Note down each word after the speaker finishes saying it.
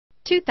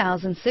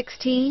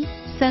2016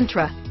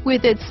 Sentra.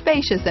 With its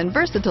spacious and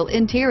versatile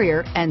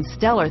interior and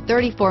stellar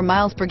 34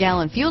 miles per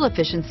gallon fuel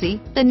efficiency,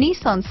 the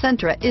Nissan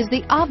Sentra is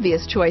the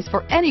obvious choice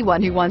for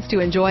anyone who wants to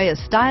enjoy a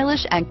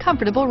stylish and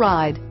comfortable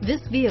ride.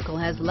 This vehicle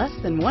has less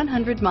than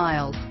 100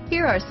 miles.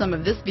 Here are some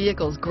of this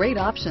vehicle's great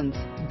options: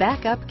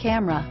 backup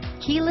camera,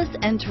 keyless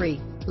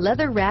entry,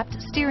 leather-wrapped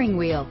steering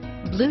wheel,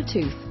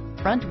 Bluetooth,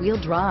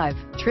 front-wheel drive,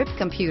 trip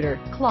computer,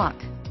 clock,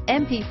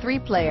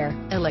 MP3 player,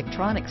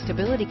 electronic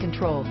stability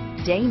control,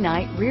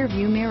 day-night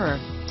rear-view mirror,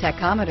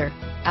 tachometer,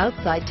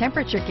 outside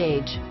temperature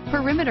gauge,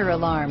 perimeter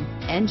alarm,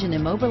 engine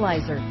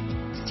immobilizer,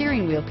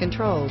 steering wheel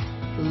controls,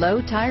 low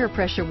tire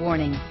pressure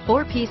warning,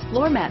 4-piece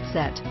floor mat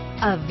set.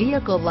 A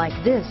vehicle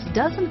like this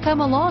doesn't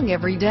come along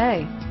every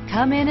day.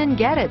 Come in and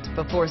get it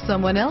before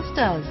someone else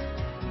does.